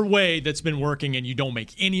your way that's been working and you don't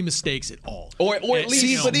make any mistakes at all, or at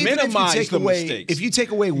least minimize the mistakes. If you take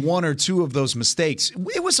away one or two of those mistakes,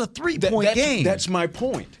 it was a 3-point game. That's my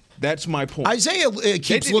point. Isaiah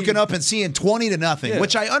keeps looking up and seeing 20-0,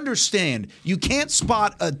 which I understand. You can't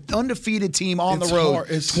spot an undefeated team on the road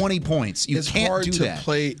 20 points. You can't hard do to that.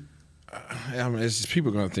 Play. I mean, people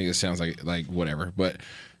are going to think it sounds like whatever, but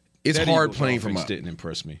it's hard playing from up. Didn't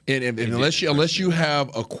impress me. And unless you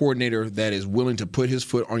have a coordinator that is willing to put his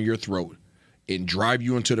foot on your throat and drive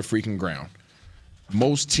you into the freaking ground,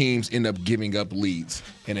 most teams end up giving up leads,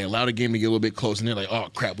 and they allow the game to get a little bit close, and they're like, "Oh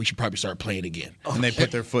crap, we should probably start playing again." And they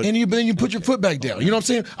put their foot, and then you put your foot back down. You know what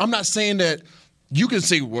I'm saying? I'm not saying that you can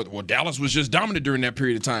say, "Well, Dallas was just dominant during that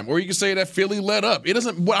period of time," or you can say that Philly let up. It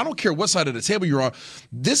doesn't. I don't care what side of the table you're on.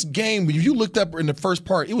 This game, when you looked up in the first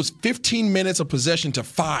part, it was 15 minutes of possession to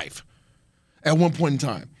 5 at one point in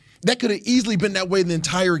time. That could have easily been that way the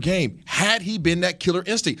entire game had he been that killer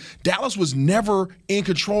instinct. Dallas was never in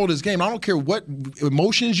control of this game. I don't care what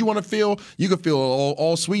emotions you want to feel. You can feel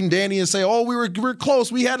all sweet and dandy and say, "Oh, we were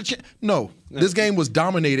close. We had a chance." No, this game was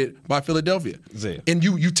dominated by Philadelphia. And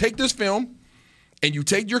you take this film and you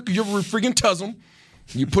take your freaking Tuzzum,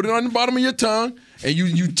 you put it on the bottom of your tongue, and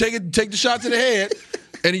you take the shot to the head,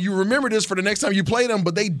 and you remember this for the next time you play them.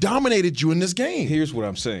 But they dominated you in this game. Here's what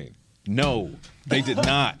I'm saying. No, they did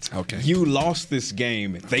not. Okay. You lost this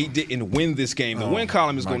game. They didn't win this game. The win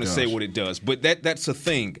column is going to say what it does. But that's a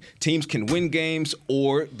thing. Teams can win games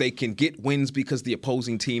or they can get wins because the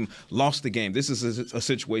opposing team lost the game. This is a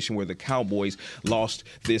situation where the Cowboys lost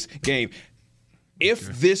this game.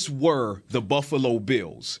 If this were the Buffalo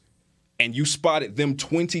Bills and you spotted them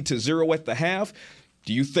 20-0 at the half,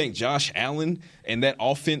 do you think Josh Allen and that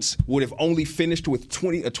offense would have only finished with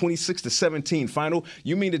a 26-17 final?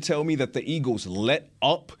 You mean to tell me that the Eagles let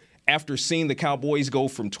up after seeing the Cowboys go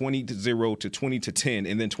from 20-0 to 20-10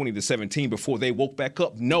 and then 20-17 before they woke back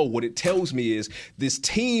up? No, what it tells me is this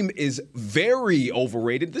team is very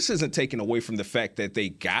overrated. This isn't taken away from the fact that they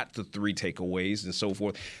got the 3 takeaways and so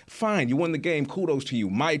forth. Fine, you won the game. Kudos to you.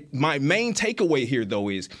 My main takeaway here, though,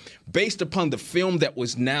 is based upon the film that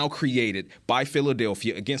was now created by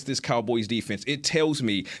Philadelphia against this Cowboys defense, it tells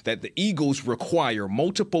me that the Eagles require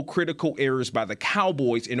multiple critical errors by the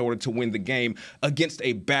Cowboys in order to win the game against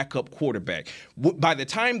a backup quarterback. By the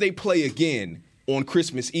time they play again on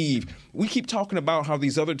Christmas Eve, we keep talking about how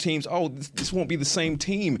these other teams, this won't be the same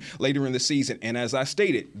team later in the season. And as I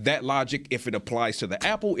stated, that logic, if it applies to the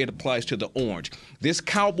apple, it applies to the orange. This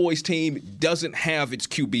Cowboys team doesn't have its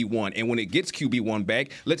QB1. And when it gets QB1 back,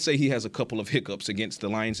 let's say he has a couple of hiccups against the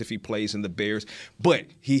Lions if he plays in the Bears, but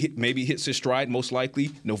he maybe hits his stride, most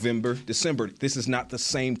likely November, December. This is not the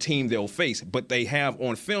same team they'll face, but they have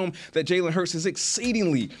on film that Jalen Hurts is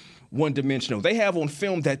exceedingly one-dimensional. They have on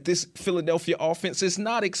film that this Philadelphia offense is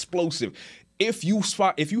not explosive. If you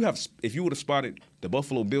would have spotted the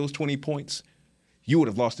Buffalo Bills 20 points, you would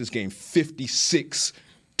have lost this game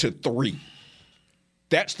 56-3.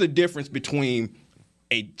 That's the difference between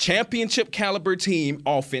a championship caliber team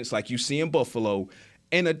offense like you see in Buffalo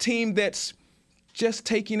and a team that's just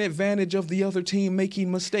taking advantage of the other team making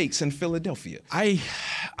mistakes in Philadelphia. I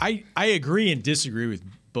agree and disagree with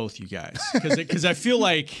both you guys because I feel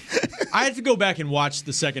like I had to go back and watch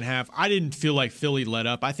the second half. I didn't feel like Philly let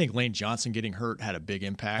up. I think Lane Johnson getting hurt had a big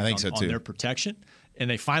impact on their protection, and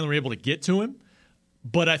they finally were able to get to him.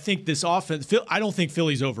 But I think this offense, I don't think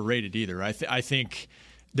Philly's overrated either. I think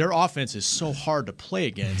their offense is so hard to play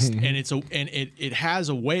against, and it has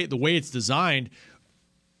a way. The way it's designed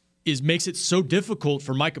makes it so difficult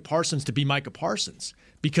for Micah Parsons to be Micah Parsons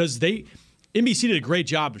because NBC did a great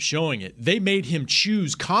job of showing it. They made him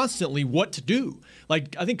choose constantly what to do.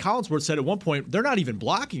 Like, I think Collinsworth said at one point, they're not even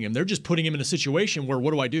blocking him. They're just putting him in a situation where,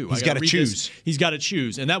 what do I do? He's got to choose. He's got to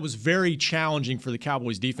choose. And that was very challenging for the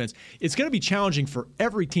Cowboys defense. It's going to be challenging for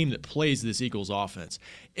every team that plays this Eagles offense.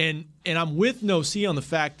 And I'm with No-C on the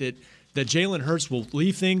fact that Jalen Hurts will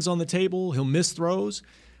leave things on the table. He'll miss throws.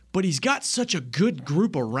 But he's got such a good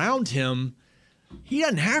group around him, he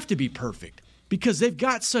doesn't have to be perfect because they've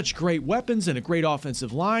got such great weapons and a great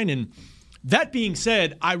offensive line. And that being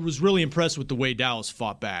said, I was really impressed with the way Dallas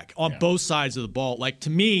fought back on both sides of the ball. Like, to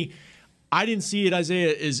me, I didn't see it,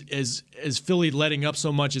 Isaiah, as Philly letting up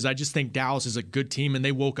so much as I just think Dallas is a good team and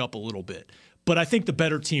they woke up a little bit. But I think the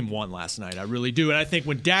better team won last night. I really do. And I think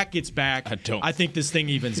when Dak gets back, I think this thing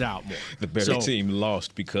evens out more. The better team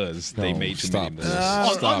lost because they made too many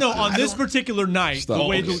mistakes. On this particular night, the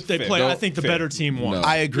way that they play, I think the better team won.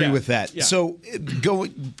 I agree with that. Yeah. So go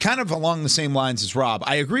kind of along the same lines as Rob.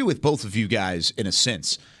 I agree with both of you guys in a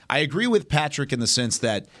sense. I agree with Patrick in the sense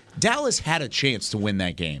that Dallas had a chance to win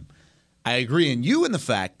that game. I agree in you in the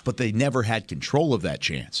fact, but they never had control of that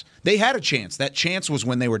chance. They had a chance. That chance was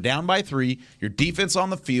when they were down by 3, your defense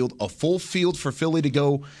on the field, a full field for Philly to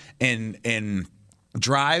go and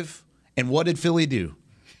drive. And what did Philly do?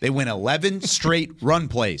 They went 11 straight run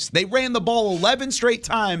plays. They ran the ball 11 straight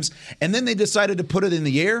times, and then they decided to put it in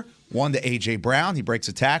the air. One to A.J. Brown. He breaks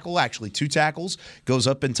a tackle, actually 2 tackles, goes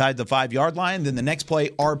up inside the 5-yard line. Then the next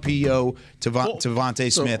play, RPO to Devontae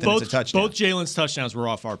Smith, and it's a touchdown. Both Jalen's touchdowns were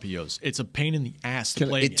off RPOs. It's a pain in the ass to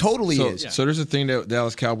play. It totally is. So there's a thing that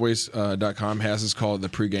DallasCowboys.com has. It's called the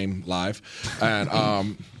pregame live.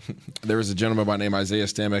 And there was a gentleman by the name Isaiah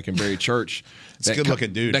Stanback and Barry Church. It's a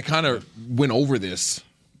good-looking dude. That kind of went over this.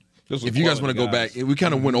 If you guys want to go back, we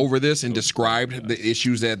kind of went over this and described the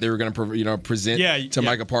issues that they were going to present to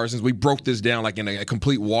Micah Parsons. We broke this down like in a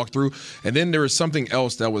complete walkthrough. And then there was something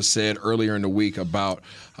else that was said earlier in the week about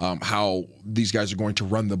how these guys are going to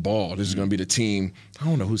run the ball. This is going to be the team. I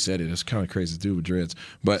don't know who said it. It's kind of crazy to do with dreads.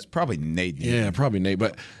 But it's probably Nate. Yeah, probably Nate.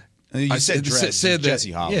 But you said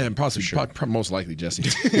Jesse Holland. Yeah, and possibly, sure. Most likely Jesse.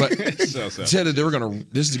 But said that they were going to.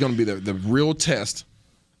 This is going to be the real test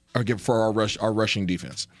for our rushing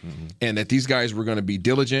defense, and that these guys were going to be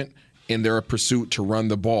diligent in their pursuit to run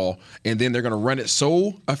the ball, and then they're going to run it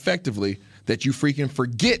so effectively that you freaking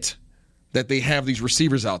forget that they have these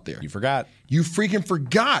receivers out there. You forgot. You freaking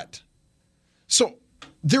forgot. So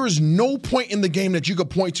there is no point in the game that you could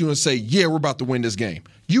point to and say, yeah, we're about to win this game.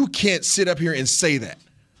 You can't sit up here and say that.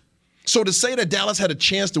 So to say that Dallas had a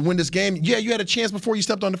chance to win this game, yeah, you had a chance before you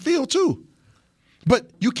stepped on the field too.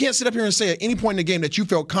 But you can't sit up here and say at any point in the game that you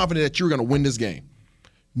felt confident that you were going to win this game.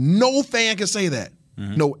 No fan can say that.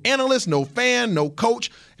 No analyst, no fan, no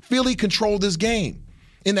coach. Philly controlled this game.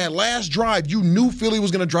 In that last drive, you knew Philly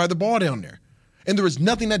was going to drive the ball down there. And there was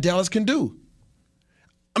nothing that Dallas can do.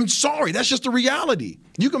 I'm sorry. That's just the reality.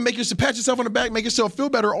 You can pat yourself on the back, make yourself feel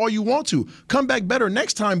better all you want to. Come back better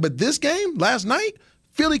next time. But this game, last night,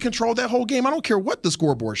 Philly controlled that whole game. I don't care what the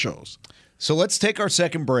scoreboard shows. So let's take our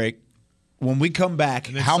second break. When we come back,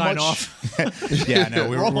 how much? Yeah, I know.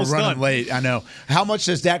 We're running late. I know. How much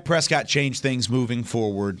does Dak Prescott change things moving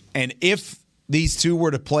forward? And if these two were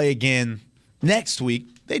to play again next week,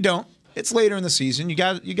 they don't. It's later in the season. You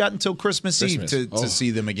got until Christmas Eve to see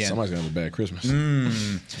them again. Somebody's going to have a bad Christmas.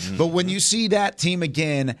 But when you see that team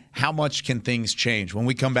again, how much can things change? When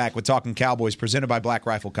we come back, we're talking Cowboys, presented by Black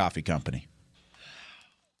Rifle Coffee Company.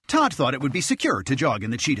 Todd thought it would be secure to jog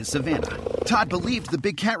in the cheetah savanna. Todd believed the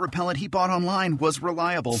big cat repellent he bought online was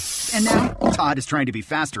reliable. And now, Todd is trying to be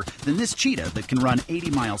faster than this cheetah that can run 80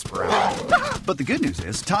 miles per hour. But the good news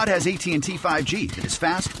is, Todd has AT&T 5G that is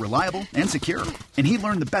fast, reliable, and secure. And he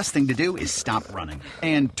learned the best thing to do is stop running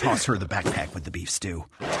and toss her the backpack with the beef stew.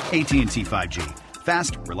 AT&T 5G.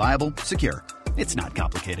 Fast, reliable, secure. It's not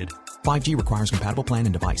complicated. 5G requires compatible plan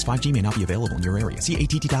and device. 5G may not be available in your area. See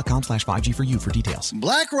att.com/5G for you for details.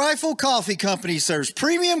 Black Rifle Coffee Company serves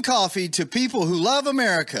premium coffee to people who love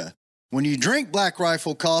America. When you drink Black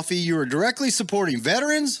Rifle coffee, you are directly supporting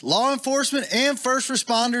veterans, law enforcement, and first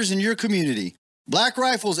responders in your community. Black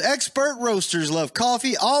Rifle's expert roasters love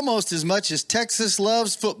coffee almost as much as Texas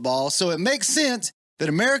loves football, so it makes sense that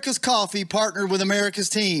America's Coffee partnered with America's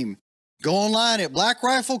team. Go online at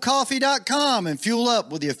blackriflecoffee.com and fuel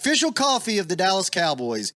up with the official coffee of the Dallas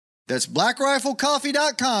Cowboys. That's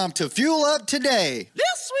blackriflecoffee.com to fuel up today.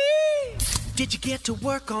 Lil Sweet! Did you get to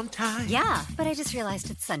work on time? Yeah, but I just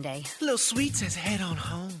realized it's Sunday. Lil Sweet says head on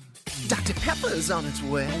home. Dr. Pepper's on its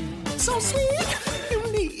way. So sweet,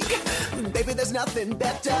 unique. Baby, there's nothing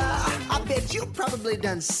better. I bet you probably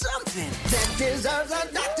done something that deserves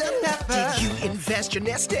a Dr. Pepper. Did you invest your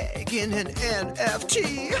nest egg in an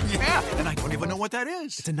NFT? Yeah, and I don't even know what that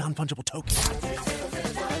is. It's a non-fungible token.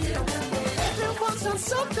 Everyone's on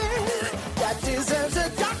something that deserves a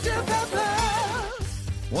Dr. Pepper.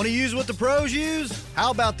 Want to use what the pros use?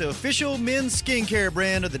 How about the official men's skincare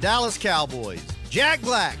brand of the Dallas Cowboys, Jack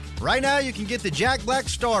Black? Right now, you can get the Jack Black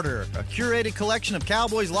Starter, a curated collection of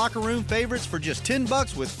Cowboys locker room favorites for just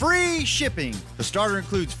 $10 with free shipping. The starter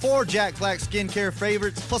includes 4 Jack Black skincare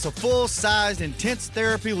favorites, plus a full-sized intense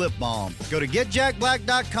therapy lip balm. Go to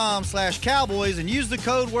getjackblack.com/Cowboys and use the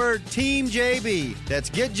code word TEAMJB.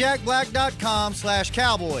 That's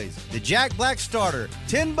getjackblack.com/Cowboys. The Jack Black Starter,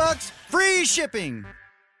 $10, free shipping.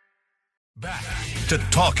 Back to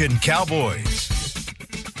Talking Cowboys.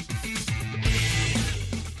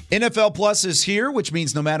 NFL Plus is here, which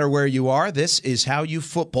means no matter where you are, this is how you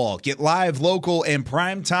football. Get live, local, and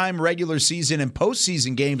primetime regular season and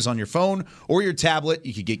postseason games on your phone or your tablet.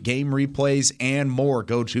 You can get game replays and more.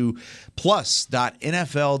 Go to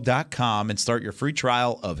plus.nfl.com and start your free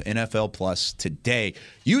trial of NFL Plus today.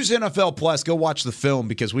 Use NFL Plus. Go watch the film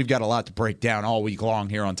because we've got a lot to break down all week long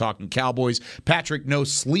here on Talking Cowboys. Patrick, no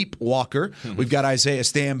sleepwalker. We've got Isaiah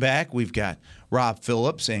Stanback. We've got Rob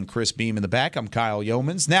Phillips and Chris Beam in the back. I'm Kyle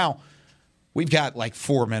Yeomans. Now, we've got like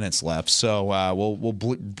 4 minutes left, so we'll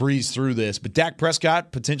breeze through this. But Dak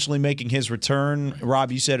Prescott potentially making his return.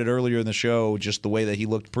 Rob, you said it earlier in the show, just the way that he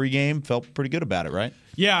looked pregame, felt pretty good about it, right?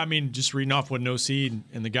 Yeah, I mean, just reading off what No Seed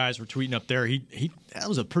and the guys were tweeting up there, that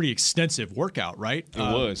was a pretty extensive workout, right? It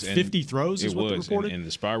was. 50 throws is what they reported? And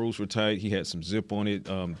the spirals were tight. He had some zip on it.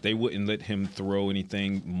 They wouldn't let him throw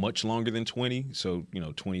anything much longer than 20, so,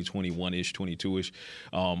 20, 21-ish, 22-ish.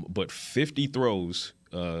 But 50 throws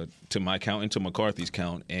to my count and to McCarthy's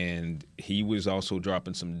count, and he was also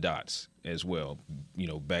dropping some dots as well.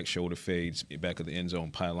 Back shoulder fades, back of the end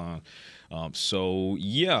zone pylon.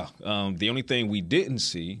 The only thing we didn't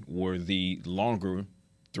see were the longer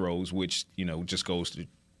throws, which, just goes to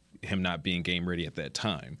him not being game ready at that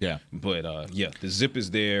time. Yeah. But, the zip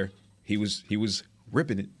is there. He was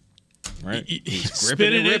ripping it. Right? He was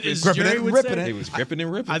gripping and ripping. He was gripping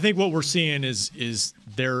and ripping. I think what we're seeing is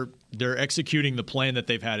they're executing the plan that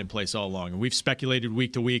they've had in place all along. And we've speculated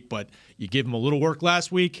week to week, but you give them a little work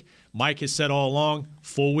last week. Mike has said all along,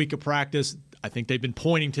 full week of practice. I think they've been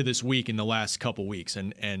pointing to this week in the last couple weeks.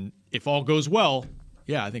 And if all goes well,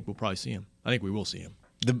 I think we'll probably see him. I think we will see him.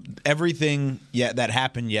 Everything that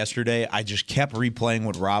happened yesterday, I just kept replaying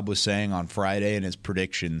what Rob was saying on Friday and his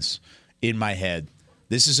predictions in my head.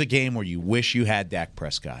 This is a game where you wish you had Dak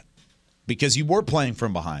Prescott because you were playing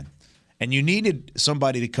from behind. And you needed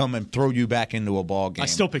somebody to come and throw you back into a ball game. I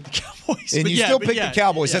still picked the Cowboys. And you still picked the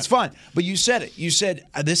Cowboys. Yeah. That's fine. But you said it. You said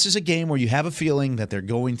this is a game where you have a feeling that they're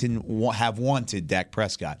going to have wanted Dak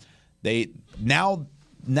Prescott. Now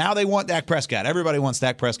they want Dak Prescott. Everybody wants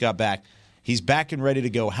Dak Prescott back. He's back and ready to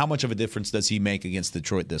go. How much of a difference does he make against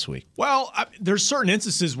Detroit this week? Well, there's certain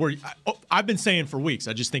instances where I've been saying for weeks,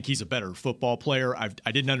 I just think he's a better football player. I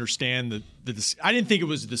didn't understand I didn't think it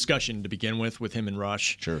was a discussion to begin with him and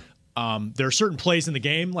Rush. Sure. There are certain plays in the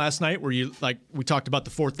game last night where we talked about the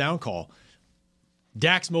 4th down call.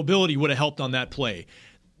 Dak's mobility would have helped on that play.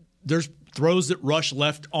 There's throws that Rush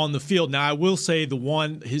left on the field. Now, I will say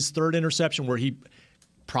his 3rd interception where he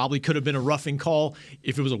probably could have been a roughing call.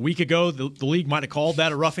 If it was a week ago, the league might have called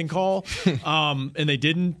that a roughing call, and they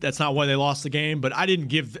didn't. That's not why they lost the game. But I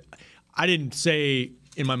didn't say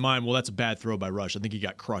in my mind, well, that's a bad throw by Rush. I think he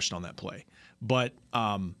got crushed on that play. But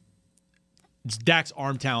Dak's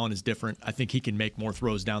arm talent is different. I think he can make more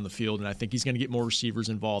throws down the field, and I think he's going to get more receivers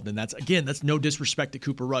involved. And that's no disrespect to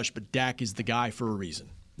Cooper Rush, but Dak is the guy for a reason.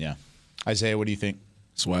 Yeah. Isaiah, what do you think?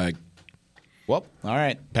 Swag. Well, all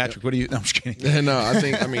right. Patrick, what do you – no, I'm just kidding.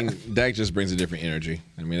 No, Dak just brings a different energy.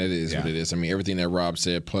 I mean, that is what it is. I mean, everything that Rob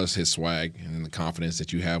said plus his swag and the confidence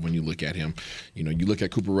that you have when you look at him. You look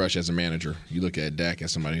at Cooper Rush as a manager. You look at Dak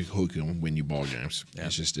as somebody who can win you ball games. Yeah.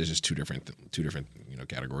 It's just two different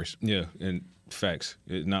categories. Yeah, and facts.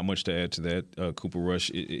 Not much to add to that. Cooper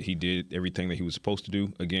Rush, he did everything that he was supposed to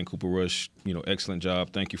do. Again, Cooper Rush, excellent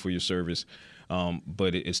job. Thank you for your service.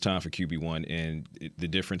 But it's time for QB1, and the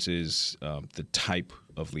difference is the type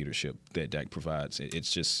of leadership that Dak provides.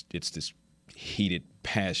 It's this heated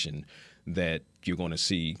passion that you're going to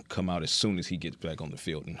see come out as soon as he gets back on the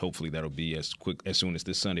field, and hopefully that'll be as soon as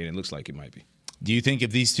this Sunday, and it looks like it might be. Do you think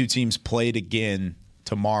if these two teams played again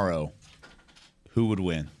tomorrow, who would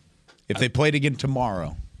win? If they played again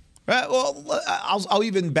tomorrow, Well, I'll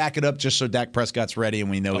even back it up just so Dak Prescott's ready and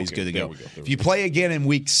we know he's good to go. If you play again in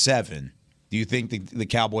Week 7, do you think the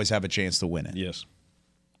Cowboys have a chance to win it? Yes.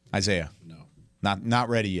 Isaiah? No. Not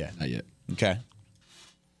ready yet? Not yet. Okay.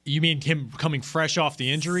 You mean him coming fresh off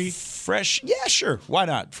the injury? Fresh? Yeah, sure. Why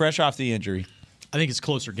not? Fresh off the injury. I think it's a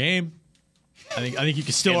closer game. I think you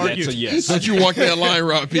can still argue. That's a yes. Don't you walk that line,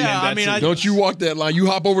 Rob P? Yeah, don't you walk that line. You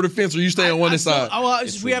hop over the fence or you stay on one side.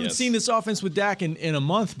 We haven't seen this offense with Dak in a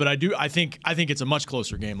month, but I think it's a much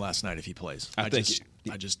closer game last night if he plays. I just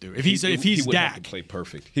do. If he's he wouldn't Dak, have to play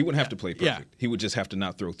perfect. He wouldn't have to play perfect. Yeah. He would just have to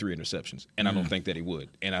not throw 3 interceptions, and I don't think that he would.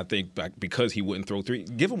 And I think because he wouldn't throw 3,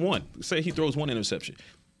 give him 1. Say he throws 1 interception,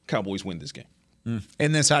 Cowboys win this game.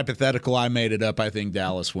 In this hypothetical, I made it up. I think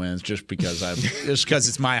Dallas wins just because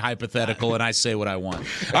it's my hypothetical and I say what I want.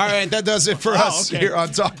 All right, that does it for us here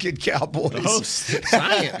on Talking Cowboys. The host.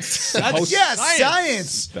 Science.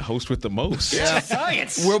 Science. The host with the most. Yeah,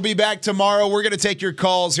 science. We'll be back tomorrow. We're going to take your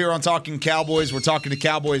calls here on Talking Cowboys. We're talking to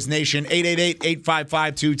Cowboys Nation,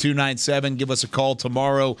 888-855-2297. Give us a call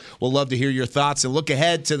tomorrow. We'll love to hear your thoughts and look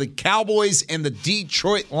ahead to the Cowboys and the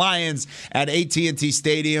Detroit Lions at AT&T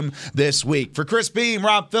Stadium this week. For Chris Beam,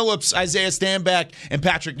 Rob Phillips, Isaiah Stanback, and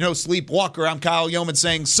Patrick No Sleep Walker, I'm Kyle Yeoman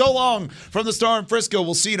saying so long from the Star in Frisco.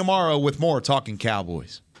 We'll see you tomorrow with more Talking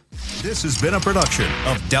Cowboys. This has been a production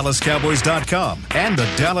of DallasCowboys.com and the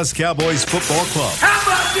Dallas Cowboys Football Club. How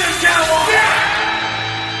about this, Cowboys? Yeah!